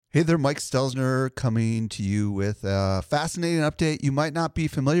Hey there, Mike Stelzner coming to you with a fascinating update you might not be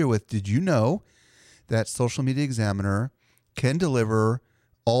familiar with. Did you know that Social Media Examiner can deliver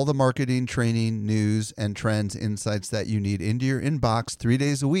all the marketing, training, news, and trends insights that you need into your inbox 3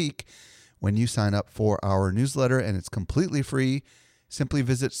 days a week when you sign up for our newsletter, and it's completely free. Simply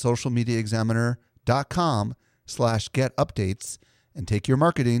visit socialmediaexaminer.com/get-updates and take your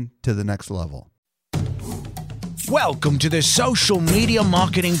marketing to the next level. Welcome to the Social Media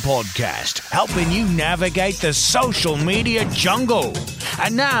Marketing Podcast, helping you navigate the social media jungle.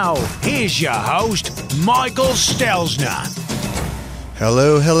 And now, here's your host, Michael Stelzner.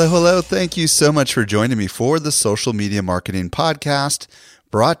 Hello. Thank you so much for joining me for the Social Media Marketing Podcast,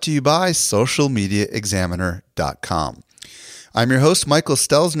 brought to you by socialmediaexaminer.com. I'm your host, Michael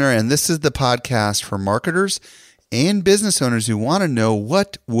Stelzner, and this is the podcast for marketers and business owners who want to know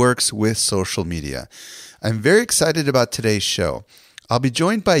what works with social media. I'm very excited about today's show. I'll be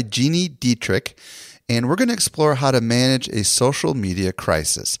joined by Jeannie Dietrich, and we're going to explore how to manage a social media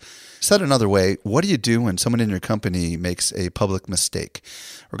crisis. Said another way, what do you do when someone in your company makes a public mistake?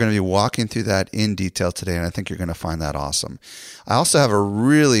 We're going to be walking through that in detail today, and I think you're going to find that awesome. I also have a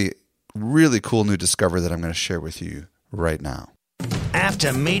really cool new discovery that I'm going to share with you right now.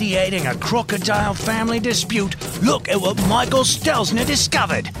 After mediating a crocodile family dispute, look at what Michael Stelzner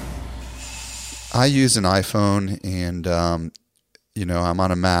discovered. I use an iPhone and, I'm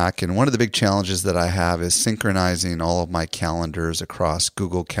on a Mac. And one of the big challenges that I have is synchronizing all of my calendars across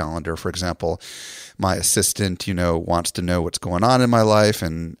Google Calendar. For example, my assistant, wants to know what's going on in my life,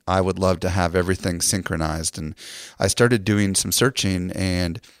 and I would love to have everything synchronized. And I started doing some searching,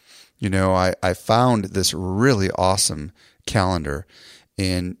 and, I found this really awesome calendar,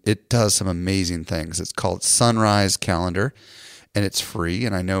 and it does some amazing things. It's called Sunrise Calendar. And it's free,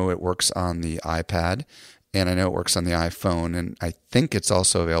 and I know it works on the iPad, and I know it works on the iPhone, and I think it's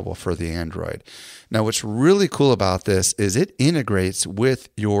also available for the Android. Now, what's really cool about this is it integrates with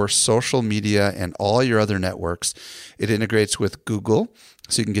your social media and all your other networks. It integrates with Google,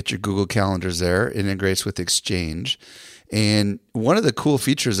 so you can get your Google calendars there. It integrates with Exchange. And one of the cool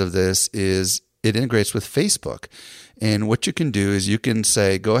features of this is it integrates with Facebook. And what you can do is you can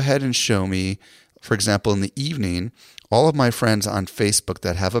say, go ahead and show me, for example, in the evening, all of my friends on Facebook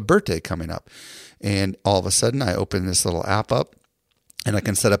that have a birthday coming up. And all of a sudden, I open this little app up, and I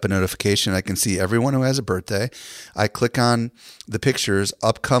can set up a notification. I can see everyone who has a birthday. I click on the pictures,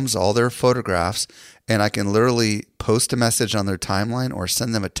 up comes all their photographs, and I can literally post a message on their timeline or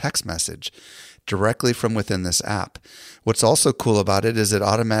send them a text message directly from within this app. What's also cool about it is it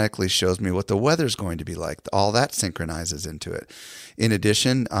automatically shows me what the weather's going to be like. All that synchronizes into it. In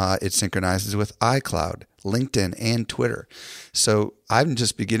addition, it synchronizes with iCloud, LinkedIn, and Twitter. So I'm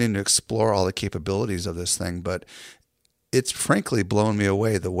just beginning to explore all the capabilities of this thing, but it's frankly blown me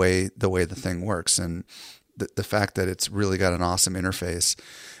away the way the thing works, and the fact that it's really got an awesome interface.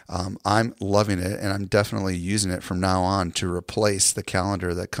 I'm loving it, and I'm definitely using it from now on to replace the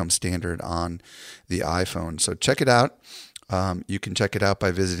calendar that comes standard on the iPhone. So check it out. You can check it out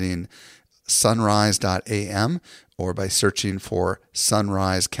by visiting sunrise.am or by searching for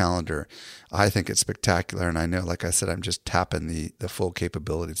Sunrise Calendar. I think it's spectacular, and I know, like I said, I'm just tapping the full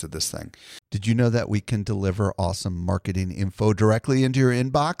capabilities of this thing. Did you know that we can deliver awesome marketing info directly into your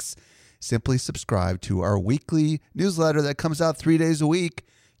inbox? Simply subscribe to our weekly newsletter that comes out 3 days a week.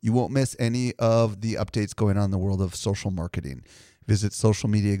 You won't miss any of the updates going on in the world of social marketing. Visit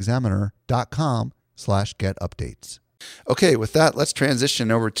socialmediaexaminer.com/get-updates. Okay, with that, let's transition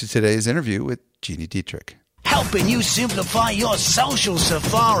over to today's interview with Jeannie Dietrich. Helping you simplify your social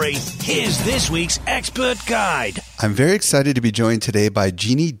safari, here's this week's expert guide. I'm very excited to be joined today by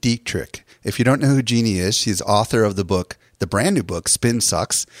Jeannie Dietrich. If you don't know who Jeannie is, she's author of the brand new book, Spin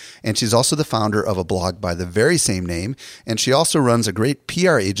Sucks, and she's also the founder of a blog by the very same name, and she also runs a great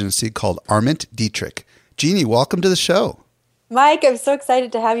PR agency called Arment Dietrich. Jeannie, welcome to the show. Mike, I'm so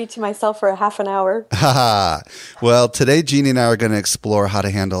excited to have you to myself for a half an hour. Well, today Jeannie and I are going to explore how to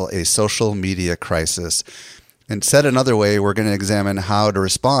handle a social media crisis. And said another way, we're going to examine how to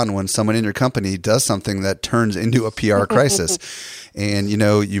respond when someone in your company does something that turns into a PR crisis. And,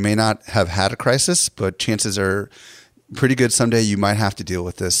 you may not have had a crisis, but chances are pretty good someday you might have to deal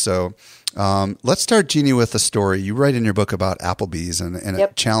with this. So let's start, Jeannie, with a story. You write in your book about Applebee's and a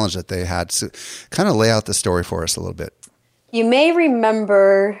challenge that they had. So kind of lay out the story for us a little bit. You may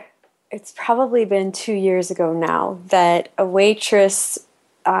remember, it's probably been 2 years ago now, that a waitress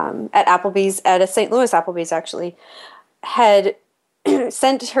at Applebee's, at a St. Louis Applebee's actually, had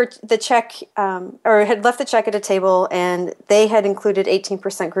sent her the check, or had left the check at a table, and they had included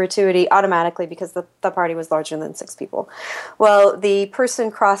 18% gratuity automatically because the party was larger than 6 people. Well, the person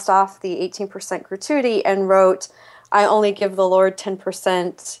crossed off the 18% gratuity and wrote, "I only give the Lord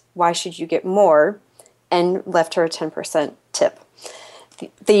 10%. Why should you get more?" and left her a 10% tip.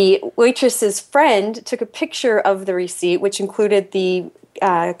 The waitress's friend took a picture of the receipt, which included the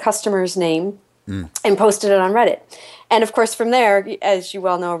customer's name, and posted it on Reddit. And of course, from there, as you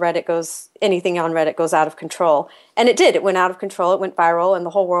well know, anything on Reddit goes out of control. And it did. It went out of control. It went viral, and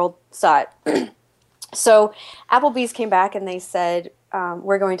the whole world saw it. So Applebee's came back and they said,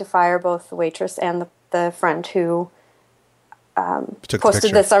 we're going to fire both the waitress and the friend who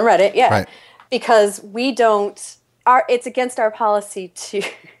posted this on Reddit. Yeah. Right. Because it's against our policy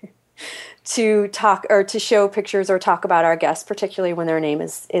to talk or to show pictures or talk about our guests, particularly when their name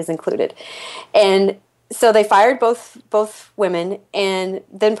is included. And so they fired both women and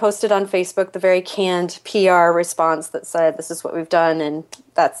then posted on Facebook the very canned PR response that said, "This is what we've done," and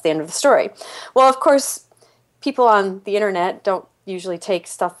that's the end of the story. Well, of course, people on the internet don't usually take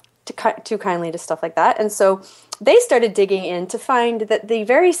stuff too kindly to stuff like that. And so they started digging in to find that the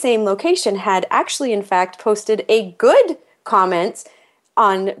very same location had actually, in fact, posted a good comment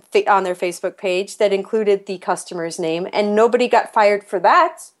on their Facebook page that included the customer's name, and nobody got fired for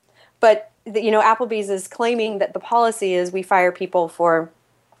that. But Applebee's is claiming that the policy is we fire people for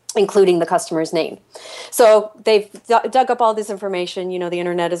including the customer's name. So they've dug up all this information. The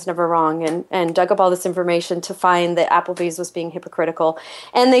internet is never wrong, and dug up all this information to find that Applebee's was being hypocritical.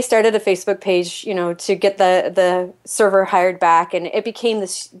 And they started a Facebook page, to get the server hired back, and it became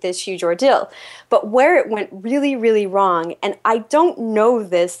this huge ordeal. But where it went really, really wrong, and I don't know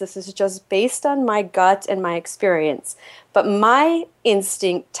this is just based on my gut and my experience, but my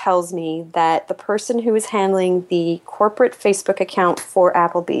instinct tells me that the person who was handling the corporate Facebook account for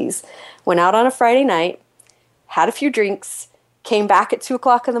Applebee's went out on a Friday night, had a few drinks, came back at 2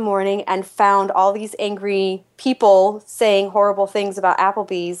 o'clock in the morning, and found all these angry people saying horrible things about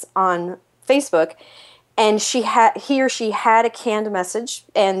Applebee's on Facebook. And he or she had a canned message,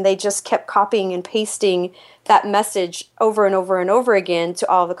 and they just kept copying and pasting that message over and over and over again to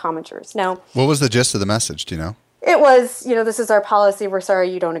all the commenters. Now, what was the gist of the message? Do you know? It was, this is our policy. We're sorry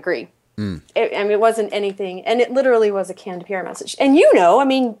you don't agree. It wasn't anything. And it literally was a canned PR message. And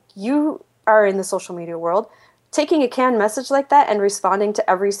you are in the social media world. Taking a canned message like that and responding to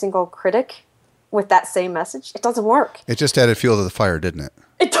every single critic with that same message, it doesn't work. It just added fuel to the fire, didn't it?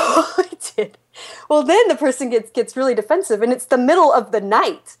 It totally did. Well, then the person gets really defensive, and it's the middle of the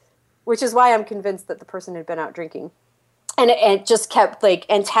night, which is why I'm convinced that the person had been out drinking. And it just kept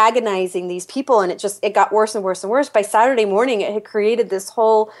antagonizing these people, and it got worse and worse and worse. By Saturday morning, it had created this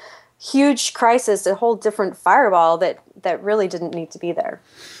whole huge crisis, a whole different fireball that really didn't need to be there.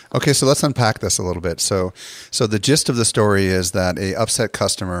 Okay, so let's unpack this a little bit. So the gist of the story is that a upset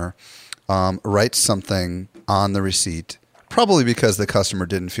customer writes something on the receipt, probably because the customer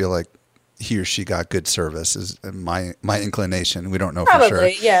didn't feel like he or she got good service, is my inclination. We don't know probably, for sure.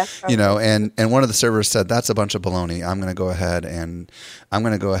 Yeah, probably. And one of the servers said, "That's a bunch of baloney. I'm going to go ahead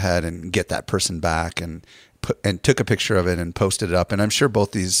and get that person back," and took a picture of it and posted it up. And I'm sure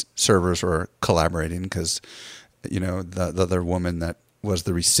both these servers were collaborating because, the other woman that was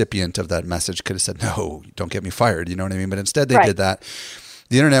the recipient of that message could have said, "No, don't get me fired." You know what I mean? But instead they did that.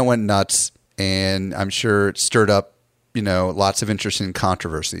 The internet went nuts, and I'm sure it stirred up lots of interesting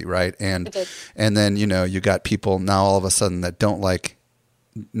controversy, right? And then, you got people now all of a sudden that don't like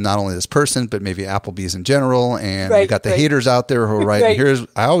not only this person, but maybe Applebee's in general. And you got the haters out there who are writing,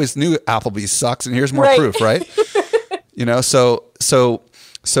 I always knew Applebee's sucks, and here's more proof, right?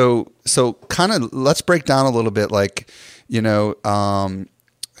 So kind of let's break down a little bit,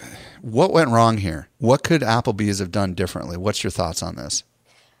 what went wrong here? What could Applebee's have done differently? What's your thoughts on this?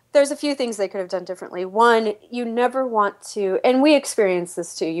 There's a few things they could have done differently. One, you never want to, and we experience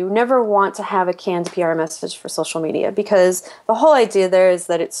this too, you never want to have a canned PR message for social media, because the whole idea there is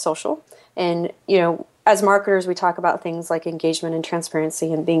that it's social. And, as marketers, we talk about things like engagement and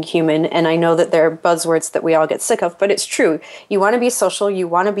transparency and being human. And I know that there are buzzwords that we all get sick of, but it's true. You want to be social, you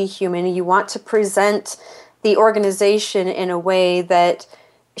want to be human, you want to present the organization in a way that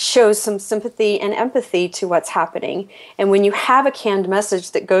shows some sympathy and empathy to what's happening. And when you have a canned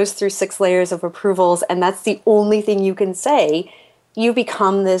message that goes through 6 layers of approvals, and that's the only thing you can say, you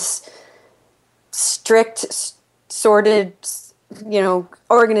become this strict, sorted,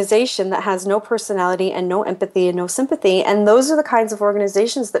 organization that has no personality and no empathy and no sympathy. And those are the kinds of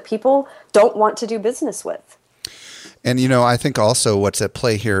organizations that people don't want to do business with. And, I think also what's at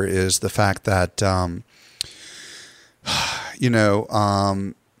play here is the fact that,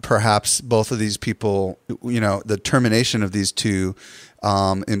 perhaps both of these people, the termination of these two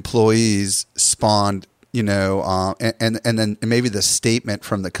employees spawned, and then maybe the statement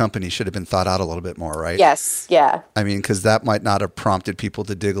from the company should have been thought out a little bit more, right? Yes. Yeah. I mean, because that might not have prompted people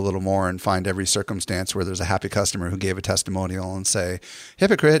to dig a little more and find every circumstance where there's a happy customer who gave a testimonial and say,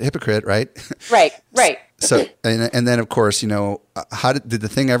 hypocrite, right? Right. So, and then of course, how did the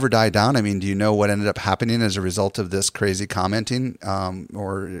thing ever die down? I mean, do you know what ended up happening as a result of this crazy commenting,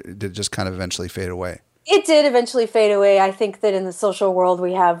 or did it just kind of eventually fade away? It did eventually fade away. I think that in the social world,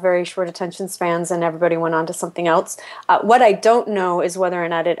 we have very short attention spans and everybody went on to something else. What I don't know is whether or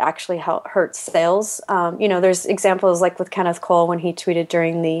not it actually hurt sales. There's examples like with Kenneth Cole when he tweeted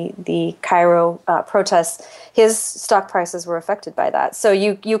during the Cairo protests, his stock prices were affected by that. So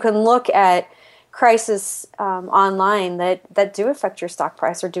you can look at crisis online that do affect your stock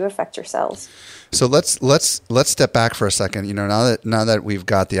price or do affect your sales. So let's step back for a second. Now that we've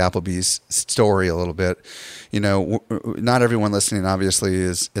got the Applebee's story a little bit, not everyone listening obviously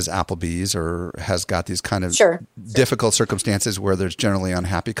is Applebee's or has got these kind of difficult circumstances where there's generally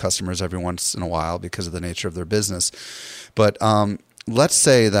unhappy customers every once in a while because of the nature of their business. But let's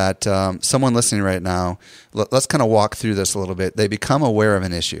say that someone listening right now, let's kind of walk through this a little bit. They become aware of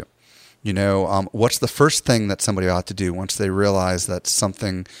an issue. What's the first thing that somebody ought to do once they realize that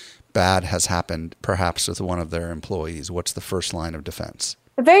something bad has happened, perhaps with one of their employees? What's the first line of defense?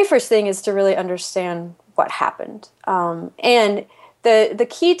 The very first thing is to really understand what happened. And the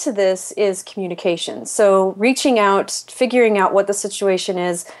key to this is communication. So reaching out, figuring out what the situation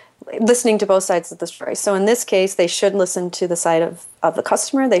is, listening to both sides of the story. So in this case, they should listen to the side of the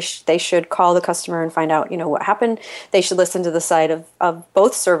customer. They should call the customer and find out, what happened. They should listen to the side of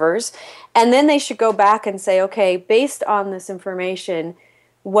both servers. And then they should go back and say, okay, based on this information,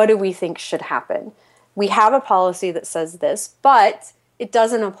 what do we think should happen? We have a policy that says this, but it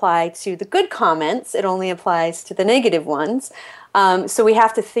doesn't apply to the good comments. It only applies to the negative ones. So we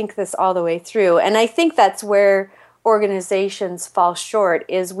have to think this all the way through. And I think that's where organizations fall short,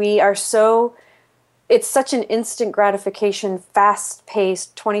 is it's such an instant gratification,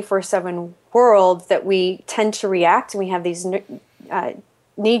 fast-paced, 24/7 world that we tend to react, and we have these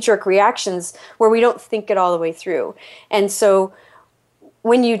knee-jerk reactions where we don't think it all the way through. And so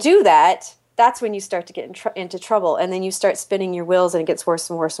when you do that, that's when you start to get into trouble, and then you start spinning your wheels and it gets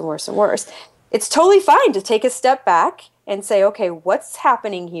worse and worse and worse and worse. It's totally fine to take a step back and say, okay, what's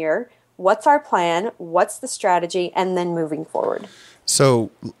happening here? What's our plan? What's the strategy? And then moving forward. So,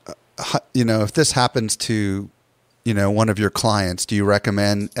 if this happens to, one of your clients, do you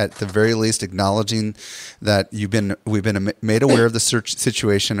recommend at the very least acknowledging that we've been made aware of the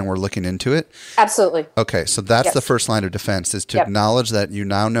situation and we're looking into it? Absolutely. Okay. So that's the first line of defense, is to acknowledge that you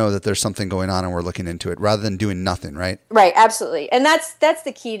now know that there's something going on and we're looking into it, rather than doing nothing, right? Right. Absolutely. And that's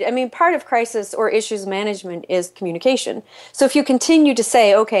the key. Part of crisis or issues management is communication. So if you continue to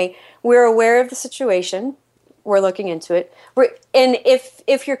say, okay, we're aware of the situation, we're looking into it. And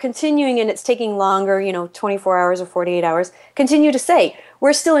if you're continuing and it's taking longer, 24 hours or 48 hours, continue to say,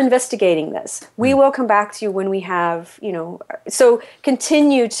 we're still investigating this. We will come back to you when we have, so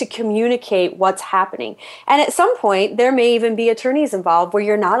continue to communicate what's happening. And at some point, there may even be attorneys involved where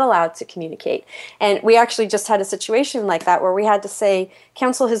you're not allowed to communicate. And we actually just had a situation like that where we had to say,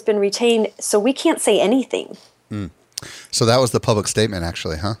 counsel has been retained, so we can't say anything. So that was the public statement,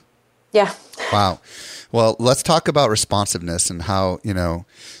 actually, huh? Yeah. Wow. Well, let's talk about responsiveness and how,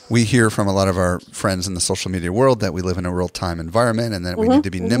 we hear from a lot of our friends in the social media world that we live in a real-time environment and that we need to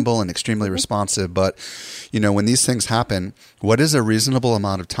be nimble and extremely responsive. But, when these things happen, what is a reasonable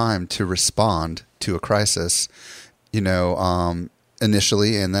amount of time to respond to a crisis,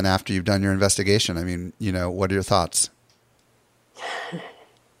 initially, and then after you've done your investigation? What are your thoughts?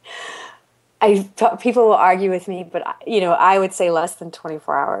 People will argue with me, but I would say less than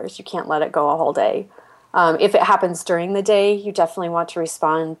 24 hours. You can't let it go a whole day. If it happens during the day, you definitely want to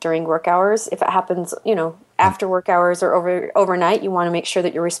respond during work hours. If it happens, after work hours or overnight, you want to make sure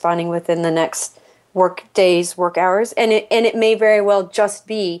that you're responding within the next work hours. And it may very well just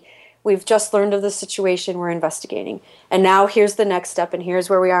be, we've just learned of the situation, we're investigating, and now here's the next step, and here's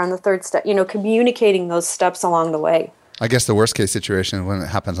where we are on the third step. Communicating those steps along the way. I guess the worst case situation is when it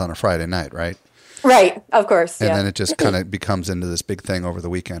happens on a Friday night, right? Right, of course. And then it just kind of becomes into this big thing over the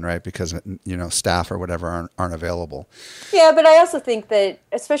weekend, right? Because, staff or whatever aren't available. Yeah, but I also think that,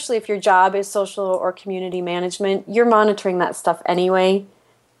 especially if your job is social or community management, you're monitoring that stuff anyway,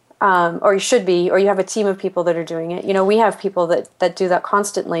 or you should be, or you have a team of people that are doing it. We have people that do that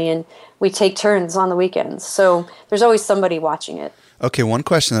constantly, and we take turns on the weekends. So there's always somebody watching it. Okay, one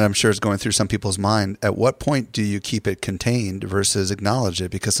question that I'm sure is going through some people's mind, at what point do you keep it contained versus acknowledge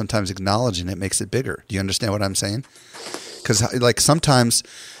it? Because sometimes acknowledging it makes it bigger. Do you understand what I'm saying? Because like sometimes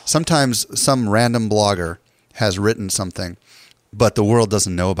some random blogger has written something, but the world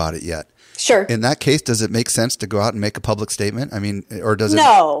doesn't know about it yet. Sure. In that case, does it make sense to go out and make a public statement? I mean, or does it,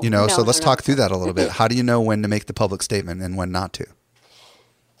 No. So let's talk through that a little bit. How do you know when to make the public statement and when not to?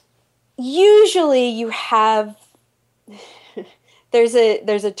 Usually you have, there's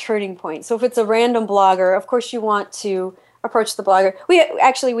a turning point. So if it's a random blogger, of course you want to approach the blogger.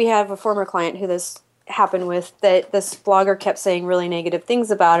 We have a former client who this happened with, that this blogger kept saying really negative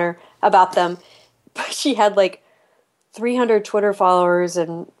things about them, but she had like 300 Twitter followers,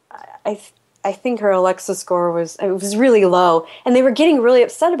 and I think her Alexa score was really low, and they were getting really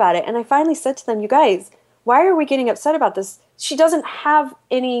upset about it. And I finally said to them, "You guys, why are we getting upset about this? She doesn't have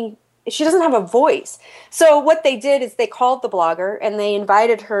a voice." So what they did is they called the blogger and they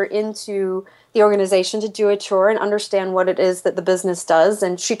invited her into the organization to do a tour and understand what it is that the business does.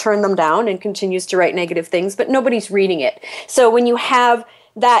 And she turned them down and continues to write negative things, but nobody's reading it. So when you have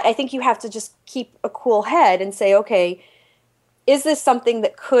that, I think you have to just keep a cool head and say, okay, is this something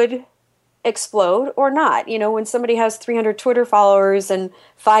that could explode or not? You know, when somebody has 300 Twitter followers and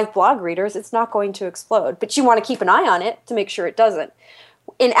 5 blog readers, it's not going to explode, but you want to keep an eye on it to make sure it doesn't.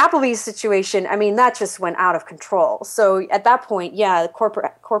 In Applebee's situation, I mean, that just went out of control. So at that point, yeah, the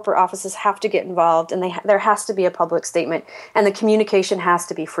corporate offices have to get involved, and there has to be a public statement, and the communication has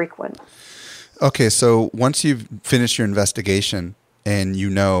to be frequent. Okay, so once you've finished your investigation and you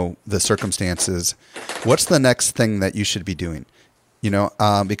know the circumstances, what's the next thing that you should be doing?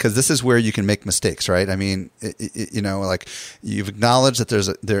 Because this is where you can make mistakes, right? I mean, like you've acknowledged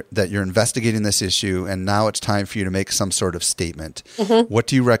that that you're investigating this issue, and now it's time for you to make some sort of statement. Mm-hmm. What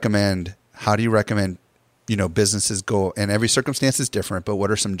do you recommend? How do you recommend, businesses go? And every circumstance is different, but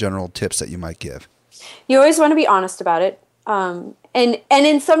what are some general tips that you might give? You always want to be honest about it. And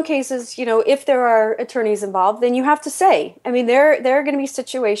in some cases, if there are attorneys involved, then you have to say. I mean, there are going to be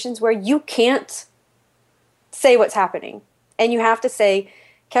situations where you can't say what's happening. And you have to say,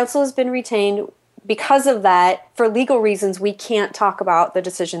 counsel has been retained. Because of that, for legal reasons, we can't talk about the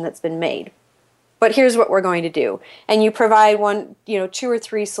decision that's been made. But here's what we're going to do. And you provide 2 or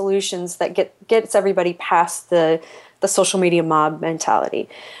 3 solutions that gets everybody past the social media mob mentality.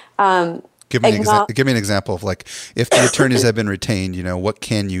 Give me an example of, like, if the attorneys have been retained, what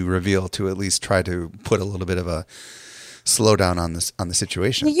can you reveal to at least try to put a little bit of a slow down on the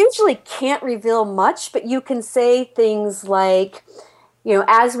situation? You usually can't reveal much, but you can say things like,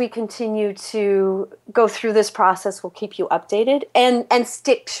 as we continue to go through this process, we'll keep you updated, and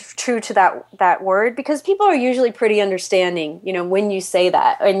stick true to that word, because people are usually pretty understanding, when you say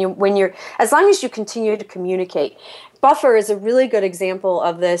that, and as long as you continue to communicate. Buffer is a really good example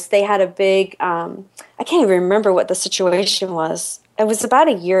of this. They had a big, I can't even remember what the situation was. It was about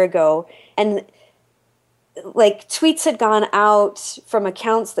a year ago, and like tweets had gone out from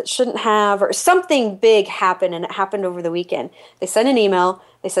accounts that shouldn't have, or something big happened, and it happened over the weekend. They sent an email.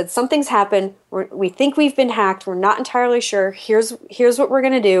 They said, something's happened. We think we've been hacked. We're not entirely sure. Here's what we're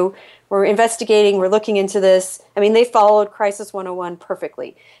going to do. We're investigating. We're looking into this. I mean, they followed Crisis 101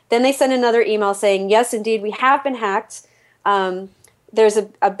 perfectly. Then they sent another email saying, yes, indeed, we have been hacked. There's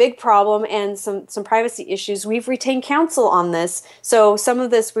a big problem and some privacy issues. We've retained counsel on this, so some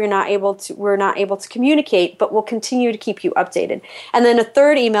of this we're not able to communicate, but we'll continue to keep you updated. And then a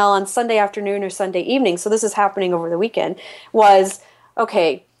third email on Sunday afternoon or Sunday evening, so this is happening over the weekend, was,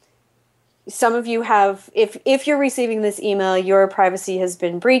 okay, some of you have, if you're receiving this email, your privacy has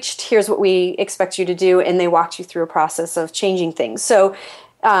been breached. Here's what we expect you to do, and they walked you through a process of changing things. So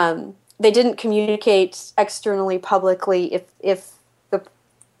they didn't communicate externally, publicly,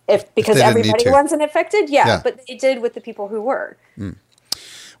 because everybody wasn't affected, yeah, but they did with the people who were.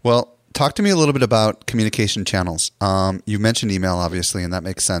 Well, talk to me a little bit about communication channels. You mentioned email, obviously, and that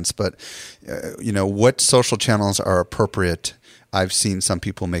makes sense. But what social channels are appropriate? I've seen some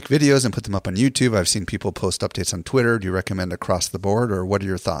people make videos and put them up on YouTube. I've seen people post updates on Twitter. Do you recommend across the board, or what are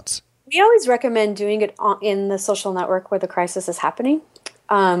your thoughts? We always recommend doing it in the social network where the crisis is happening.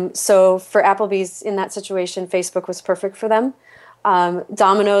 So for Applebee's, in that situation, Facebook was perfect for them.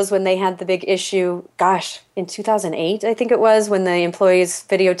 Domino's, when they had the big issue, in 2008, I think it was, when the employees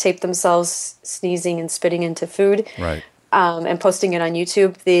videotaped themselves sneezing and spitting into food, right, and posting it on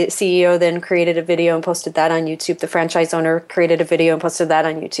YouTube. The CEO then created a video and posted that on YouTube. The franchise owner created a video and posted that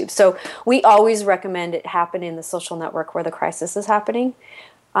on YouTube. So we always recommend it happen in the social network where the crisis is happening.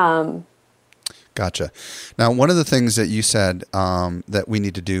 Gotcha. Now, one of the things that you said that we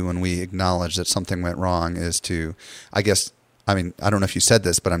need to do when we acknowledge that something went wrong is to, I guess, I mean, I don't know if you said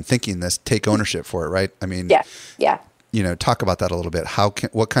this, but I'm thinking this, take ownership for it, right? I mean, yeah. Talk about that a little bit.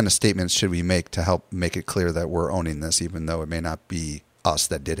 What kind of statements should we make to help make it clear that we're owning this, even though it may not be us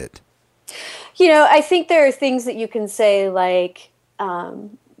that did it? I think there are things that you can say like,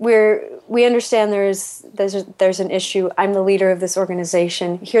 we understand there's an issue. I'm the leader of this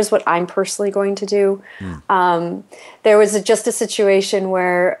organization. Here's what I'm personally going to do. There was just a situation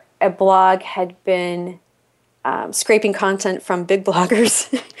where a blog had been scraping content from big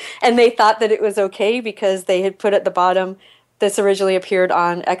bloggers, and they thought that it was okay because they had put at the bottom, this originally appeared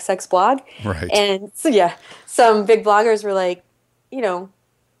on XX blog. Right. And so, some big bloggers were like,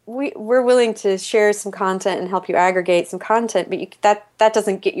 we're willing to share some content and help you aggregate some content, but that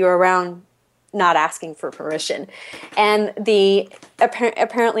doesn't get you around not asking for permission. And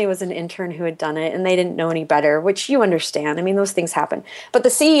apparently it was an intern who had done it, and they didn't know any better, which you understand. I mean, those things happen. But the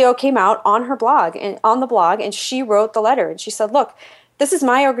CEO came out on her blog and on the blog, and she wrote the letter, and she said, "Look, this is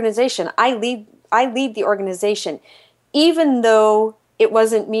my organization. I lead the organization, even though it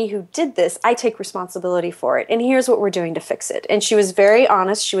wasn't me who did this. I take responsibility for it, and here's what we're doing to fix it." And she was very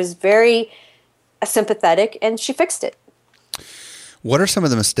honest. She was very sympathetic, and she fixed it. What are some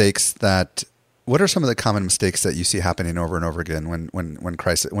of the common mistakes that you see happening over and over again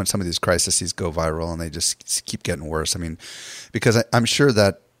when some of these crises go viral and they just keep getting worse? I mean, because I'm sure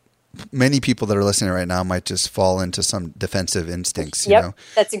that many people that are listening right now might just fall into some defensive instincts. Yep,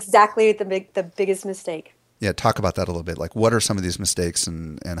 that's exactly the biggest mistake. Yeah, talk about that a little bit. Like, what are some of these mistakes,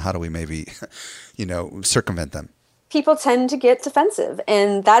 and how do we maybe, circumvent them? People tend to get defensive,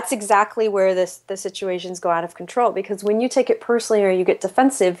 and that's exactly where the situations go out of control, because when you take it personally or you get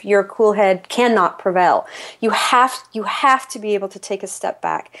defensive, your cool head cannot prevail. You have to be able to take a step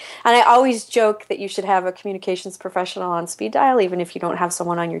back. And I always joke that you should have a communications professional on speed dial, even if you don't have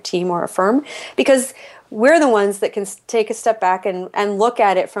someone on your team or a firm, because we're the ones that can take a step back and look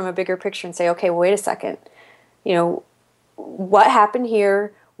at it from a bigger picture and say, okay, wait a second, what happened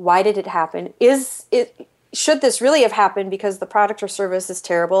here? Why did it happen? Should this really have happened because the product or service is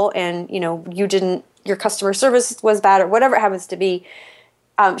terrible and your customer service was bad, or whatever it happens to be?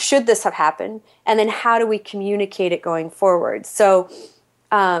 Should this have happened? And then how do we communicate it going forward? So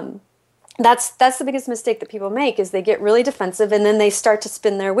that's the biggest mistake that people make, is they get really defensive and then they start to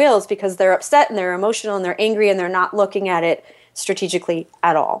spin their wheels because they're upset and they're emotional and they're angry and they're not looking at it strategically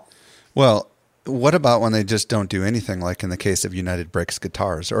at all. Well, what about when they just don't do anything, like in the case of United Breaks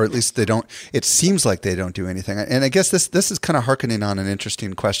Guitars, or at least they don't, it seems like they don't do anything. And I guess this is kind of hearkening on an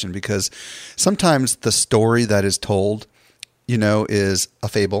interesting question, because sometimes the story that is told, is a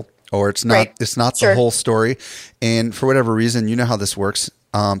fable, or it's not, right. It's not the whole story. And for whatever reason, you know how this works.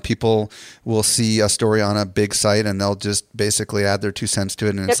 People will see a story on a big site and they'll just basically add their 2 cents to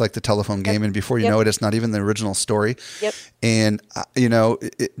it. And it's like the telephone game. And before you know it, it's not even the original story. Yep. And,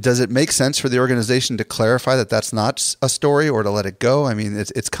 does it make sense for the organization to clarify that that's not a story, or to let it go? I mean,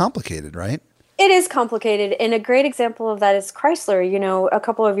 it's complicated, right? It is complicated. And a great example of that is Chrysler. A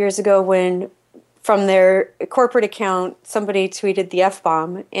couple of years ago, when from their corporate account, somebody tweeted the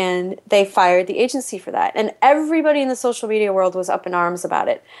F-bomb, and they fired the agency for that. And everybody in the social media world was up in arms about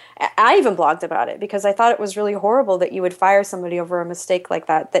it. I even blogged about it because I thought it was really horrible that you would fire somebody over a mistake like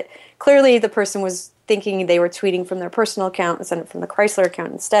that, that clearly the person was thinking they were tweeting from their personal account and sent it from the Chrysler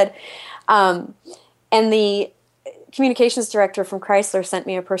account instead. And the communications director from Chrysler sent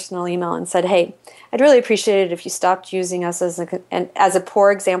me a personal email and said, "Hey, I'd really appreciate it if you stopped using us as a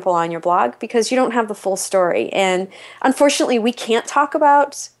poor example on your blog, because you don't have the full story. And unfortunately, we can't talk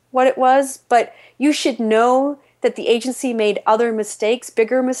about what it was, but you should know that the agency made other mistakes,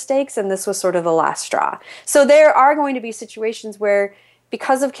 bigger mistakes, and this was sort of the last straw." So there are going to be situations where,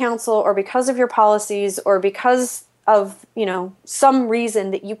 because of counsel or because of your policies or because of, some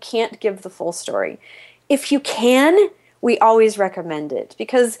reason, that you can't give the full story. If you can, we always recommend it,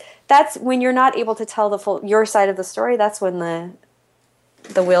 because that's when you're not able to tell your side of the story. That's when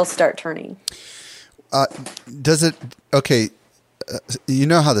the wheels start turning. Does it? Okay, you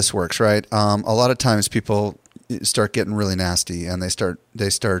know how this works, right? A lot of times people start getting really nasty, and they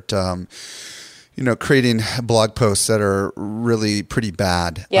start creating blog posts that are really pretty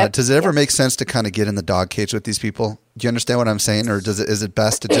bad. Yep. Does it ever make sense to kind of get in the dog cage with these people? Do you understand what I'm saying? Or is it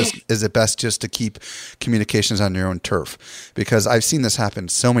best just to keep communications on your own turf? Because I've seen this happen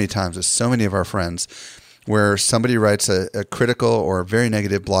so many times with so many of our friends, where somebody writes a critical or very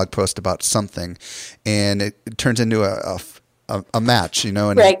negative blog post about something, and it turns into a match, and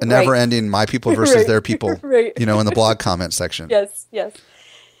a never ending my people versus their people, in the blog comment section. Yes.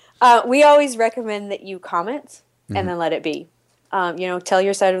 We always recommend that you comment and then let it be. Tell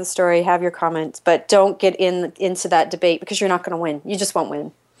your side of the story, have your comments, but don't get into that debate because you're not going to win. You just won't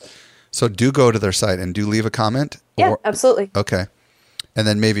win. So do go to their site and do leave a comment? Yeah, absolutely. Okay. And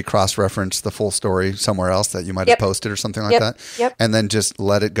then maybe cross-reference the full story somewhere else that you might have posted or something like that. Yep. And then just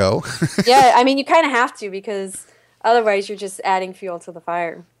let it go. Yeah, I mean, you kind of have to because otherwise you're just adding fuel to the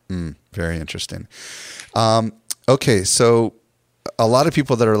fire. Very interesting. Okay, so a lot of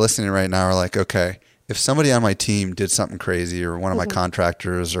people that are listening right now are like, okay, if somebody on my team did something crazy or one of my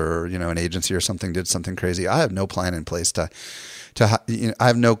contractors or, an agency or something did something crazy, I have no plan in place I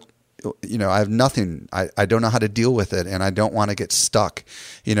have nothing. I don't know how to deal with it, and I don't want to get stuck,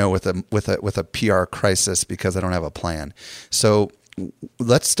 with a PR crisis because I don't have a plan. So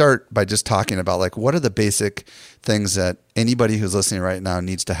let's start by just talking about like what are the basic things that anybody who's listening right now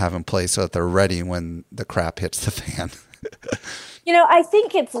needs to have in place so that they're ready when the crap hits the fan. I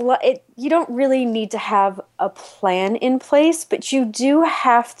think you don't really need to have a plan in place, but you do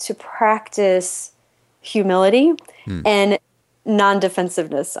have to practice humility and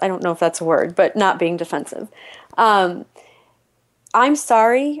non-defensiveness. I don't know if that's a word, but not being defensive. I'm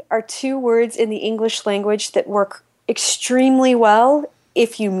sorry are two words in the English language that work extremely well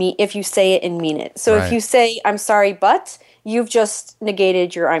if you say it and mean it. So if you say I'm sorry, but you've just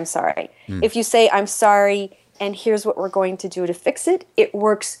negated your I'm sorry. If you say I'm sorry and here's what we're going to do to fix it, it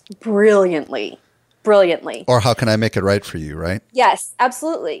works brilliantly. Or how can I make it right for you, right? Yes,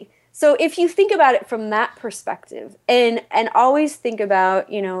 absolutely. So if you think about it from that perspective and always think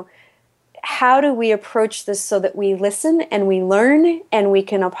about, how do we approach this so that we listen and we learn and we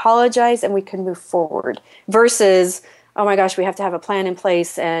can apologize and we can move forward versus, oh my gosh, we have to have a plan in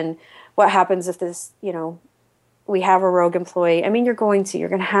place and what happens if this, we have a rogue employee. I mean, you're going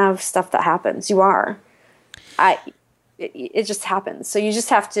to have stuff that happens. You are. It just happens. So you just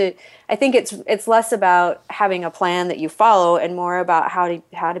have to, I think it's less about having a plan that you follow and more about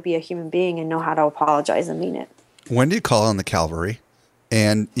how to be a human being and know how to apologize and mean it. When do you call on the cavalry?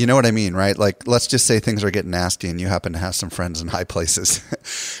 And you know what I mean, right? Like, let's just say things are getting nasty and you happen to have some friends in high places,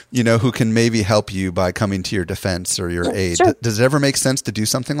 who can maybe help you by coming to your defense or your aid. Sure. Does it ever make sense to do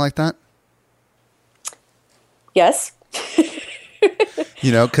something like that? Yes.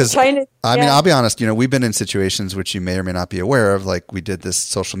 Because I'll be honest, we've been in situations which you may or may not be aware of. Like we did this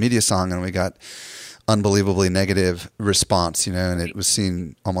social media song and we got unbelievably negative response, and it was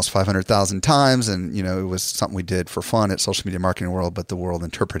seen almost 500,000 times. And, it was something we did for fun at Social Media Marketing World, but the world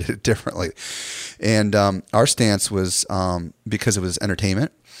interpreted it differently. And our stance was because it was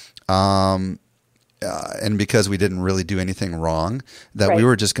entertainment. And because we didn't really do anything wrong, that we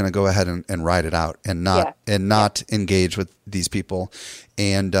were just going to go ahead and ride it out and not engage with these people.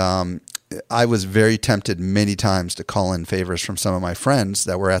 And I was very tempted many times to call in favors from some of my friends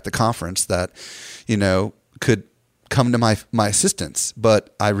that were at the conference that, could come to my assistance.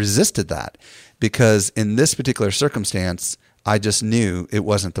 But I resisted that because in this particular circumstance, I just knew it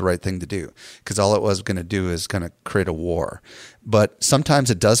wasn't the right thing to do because all it was going to do is going to create a war. But sometimes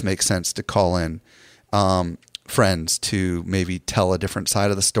it does make sense to call in friends to maybe tell a different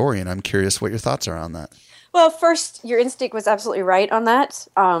side of the story. And I'm curious what your thoughts are on that. Well, first, your instinct was absolutely right on that.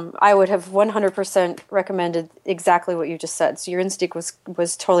 I would have 100% recommended exactly what you just said. So your instinct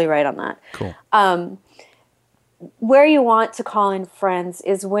was totally right on that. Cool. Where you want to call in friends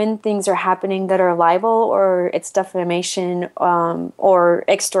is when things are happening that are libel or it's defamation or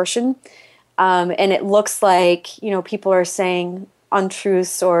extortion. And it looks like, people are saying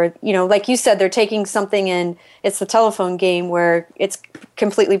untruths or, like you said, they're taking something and it's the telephone game where it's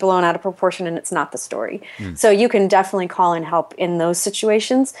completely blown out of proportion and it's not the story. So you can definitely call in help in those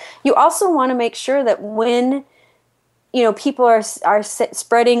situations. You also want to make sure that when, people are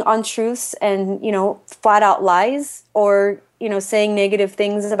spreading untruths and, flat out lies or, saying negative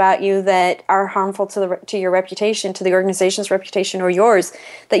things about you that are harmful to your reputation, to the organization's reputation or yours,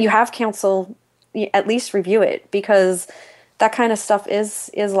 that you have counsel at least review it because that kind of stuff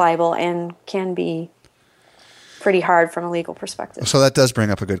is libel and can be pretty hard from a legal perspective. So that does bring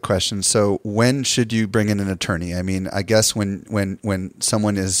up a good question. So when should you bring in an attorney? I mean, I guess when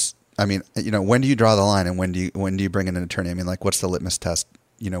someone is, when do you draw the line and when do you bring in an attorney? I mean, like what's the litmus test,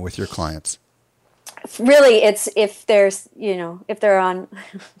 with your clients? Really, it's if there's, if they're on,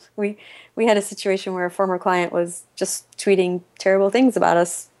 we had a situation where a former client was just tweeting terrible things about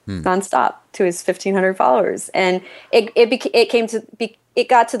us nonstop to his 1,500 followers, and it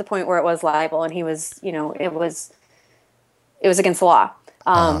got to the point where it was libel, and he was, it was against the law.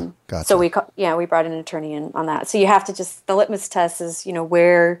 Gotcha. So we brought an attorney in on that. So you have to the litmus test is,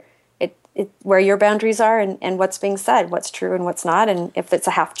 where where your boundaries are and what's being said, what's true and what's not, and if it's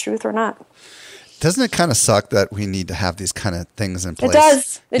a half truth or not. Doesn't it kind of suck that we need to have these kind of things in place? It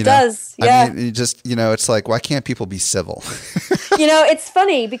does. It does. Yeah. I mean, it's like, why can't people be civil? It's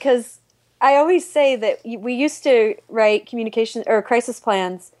funny because I always say that we used to write communication or crisis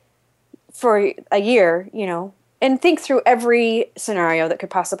plans for a year, and think through every scenario that could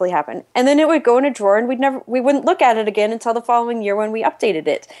possibly happen. And then it would go in a drawer and we wouldn't look at it again until the following year when we updated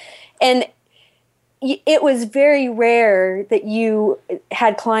it. And it was very rare that you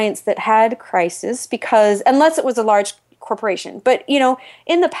had clients that had crisis because, unless it was a large corporation. But, in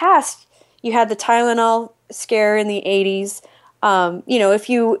the past, you had the Tylenol scare in the 80s.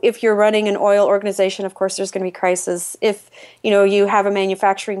 If you're running an oil organization, of course, there's going to be crisis. If, you have a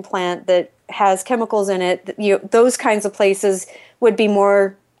manufacturing plant that has chemicals in it, those kinds of places would be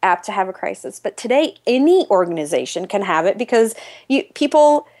more apt to have a crisis. But today, any organization can have it because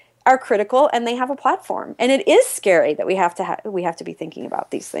people are critical and they have a platform. And it is scary that we have to be thinking about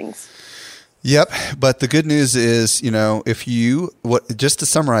these things. Yep. But the good news is, just to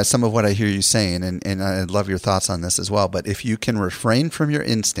summarize some of what I hear you saying, and I'd love your thoughts on this as well, but if you can refrain from your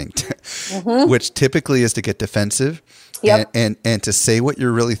instinct, which typically is to get defensive, yep. and to say what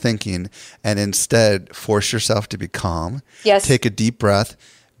you're really thinking, and instead force yourself to be calm, yes. Take a deep breath,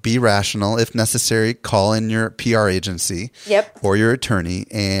 be rational. If necessary, call in your PR agency, yep. or your attorney,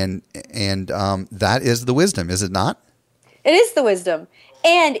 and that is the wisdom, is it not? It is the wisdom.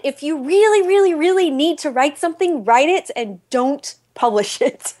 And if you really, really, really need to write something, write it and don't publish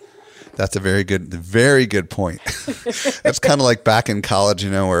it. That's a very good point. That's kind of like back in college,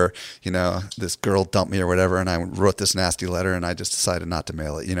 where, this girl dumped me or whatever, and I wrote this nasty letter, and I just decided not to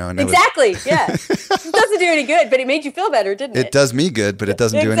mail it, And exactly, yeah. It doesn't do any good, but it made you feel better, didn't it? It does me good, but it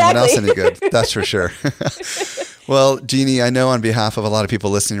doesn't do anyone else any good. That's for sure. Well, Jeannie, I know on behalf of a lot of people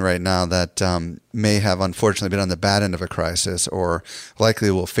listening right now that may have unfortunately been on the bad end of a crisis or likely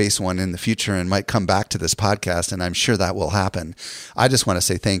will face one in the future and might come back to this podcast, and I'm sure that will happen. I just want to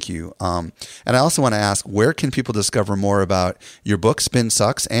say thank you. And I also want to ask, where can people discover more about your book, Spin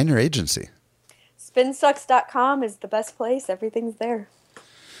Sucks, and your agency? Spinsucks.com is the best place. Everything's there.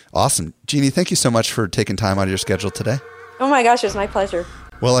 Awesome. Jeannie, thank you so much for taking time out of your schedule today. Oh my gosh, it was my pleasure.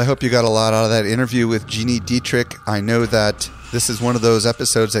 Well, I hope you got a lot out of that interview with Jeannie Dietrich. I know that this is one of those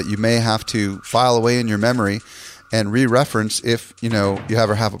episodes that you may have to file away in your memory and re-reference if, you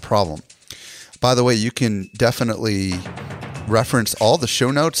ever have a problem. By the way, you can definitely reference all the show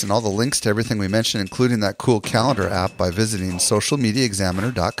notes and all the links to everything we mentioned, including that cool calendar app, by visiting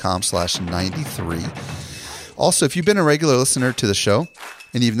socialmediaexaminer.com/93. Also, if you've been a regular listener to the show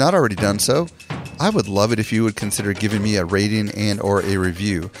and you've not already done so, I would love it if you would consider giving me a rating and or a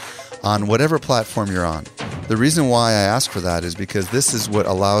review on whatever platform you're on. The reason why I ask for that is because this is what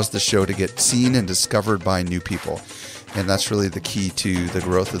allows the show to get seen and discovered by new people. And that's really the key to the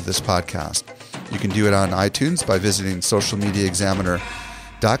growth of this podcast. You can do it on iTunes by visiting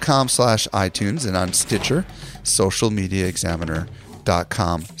socialmediaexaminer.com/iTunes, and on Stitcher,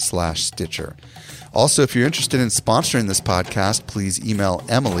 socialmediaexaminer.com/Stitcher. Also, if you're interested in sponsoring this podcast, please email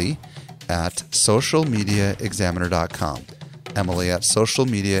Emily at socialmediaexaminer.com. Emily at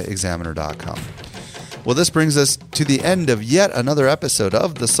socialmediaexaminer.com. Well, this brings us to the end of yet another episode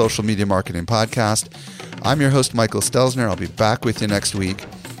of the Social Media Marketing Podcast. I'm your host, Michael Stelzner. I'll be back with you next week.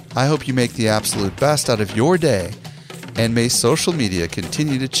 I hope you make the absolute best out of your day, and may social media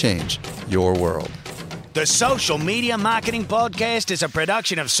continue to change your world. The Social Media Marketing Podcast is a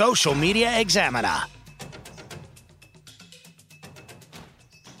production of Social Media Examiner.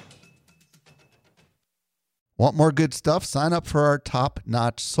 Want more good stuff? Sign up for our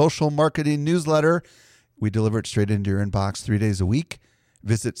top-notch social marketing newsletter. We deliver it straight into your inbox 3 days a week.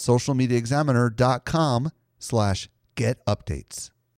 Visit socialmediaexaminer.com/get updates.